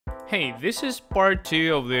Hey, this is part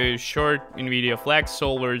 2 of the short Nvidia Flex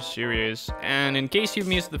Solver series, and in case you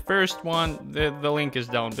missed the first one, the link is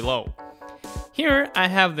down below. Here I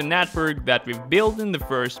have the network that we've built in the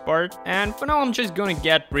first part, and for now I'm just gonna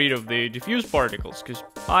get rid of the diffuse particles, cause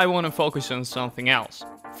I wanna focus on something else.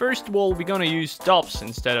 First of all, we're gonna use tops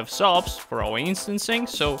instead of SOPs for our instancing,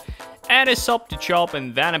 so add a SOP to chop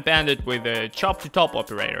and then append it with a chop to top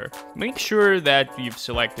operator. Make sure that you've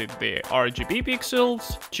selected the RGB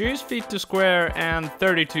pixels, choose fit to square and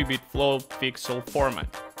 32-bit float pixel format.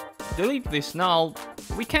 Delete this null.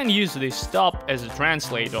 We can use this stop as a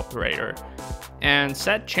translate operator and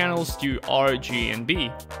set channels to R, G and B.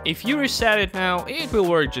 If you reset it now, it will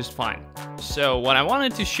work just fine. So what I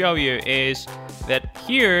wanted to show you is that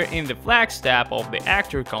here in the Flex tab of the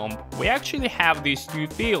actor comp, we actually have these two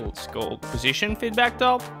fields called position feedback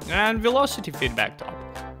top and velocity feedback top.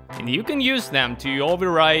 And you can use them to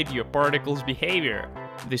override your particle's behavior.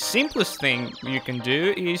 The simplest thing you can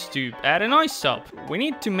do is to add a noise stop. We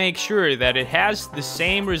need to make sure that it has the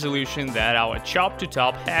same resolution that our chop to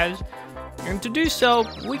top has, and to do so,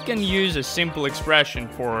 we can use a simple expression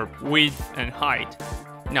for width and height.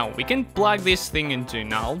 Now, we can plug this thing into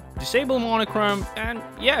null, disable monochrome, and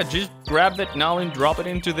yeah, just grab that null and drop it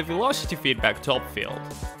into the velocity feedback top field.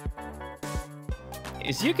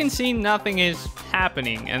 As you can see, nothing is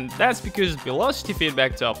happening, and that's because velocity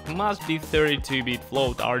feedback top must be 32-bit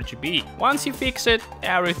float RGB. Once you fix it,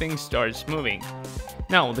 everything starts moving.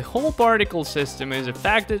 Now, the whole particle system is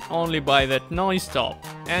affected only by that noise top,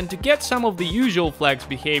 and to get some of the usual flex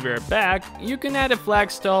behavior back, you can add a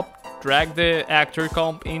flex top, drag the actor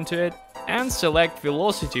comp into it, and select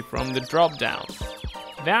velocity from the drop-down.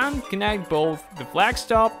 Then connect both the flex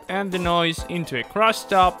top and the noise into a cross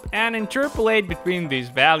top and interpolate between these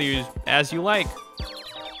values as you like.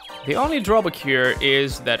 The only drawback here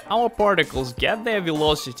is that our particles get their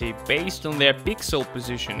velocity based on their pixel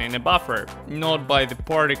position in a buffer, not by the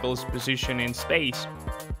particle's position in space.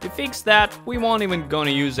 To fix that, we won't even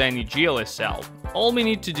gonna use any GLSL. All we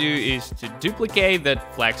need to do is to duplicate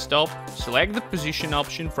that flex top, select the position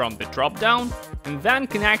option from the drop-down, and then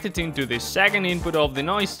connect it into the second input of the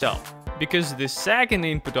noise top, because the second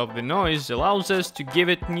input of the noise allows us to give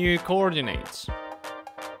it new coordinates.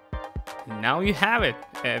 And now you have it,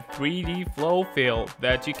 a 3D flow field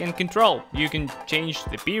that you can control. You can change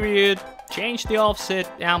the period, change the offset,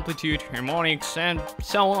 amplitude, harmonics, and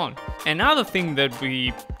so on. Another thing that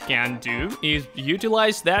we can do is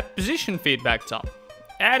utilize that position feedback top.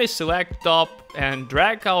 Add a select top and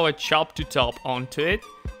drag our chop to top onto it.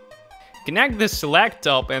 Connect the select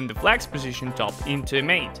top and the flex position top into a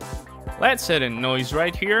mate. Let's add a noise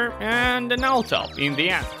right here and a null top in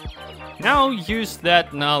the end. Now use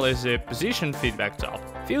that null as a position feedback top.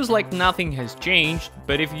 Feels like nothing has changed,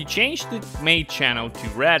 but if you change the mate channel to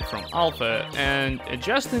red from alpha and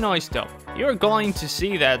adjust the noise top, you're going to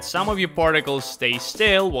see that some of your particles stay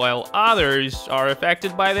still while others are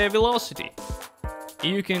affected by their velocity.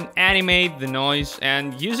 You can animate the noise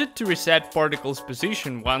and use it to reset particles'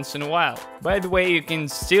 position once in a while. By the way, you can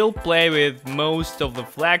still play with most of the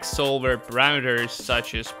Flex Solver parameters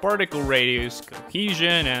such as particle radius,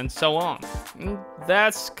 cohesion, and so on.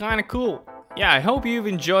 That's kinda cool. Yeah, I hope you've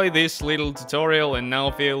enjoyed this little tutorial and now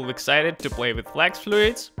feel excited to play with flex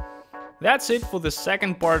fluids. That's it for the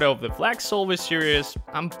second part of the Flex Solver series.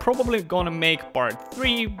 I'm probably gonna make part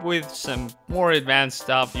 3 with some more advanced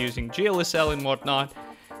stuff using GLSL and whatnot,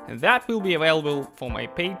 and that will be available for my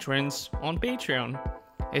patrons on Patreon.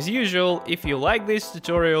 As usual, if you like this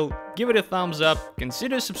tutorial, give it a thumbs up,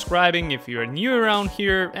 consider subscribing if you're new around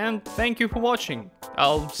here, and thank you for watching.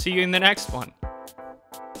 I'll see you in the next one.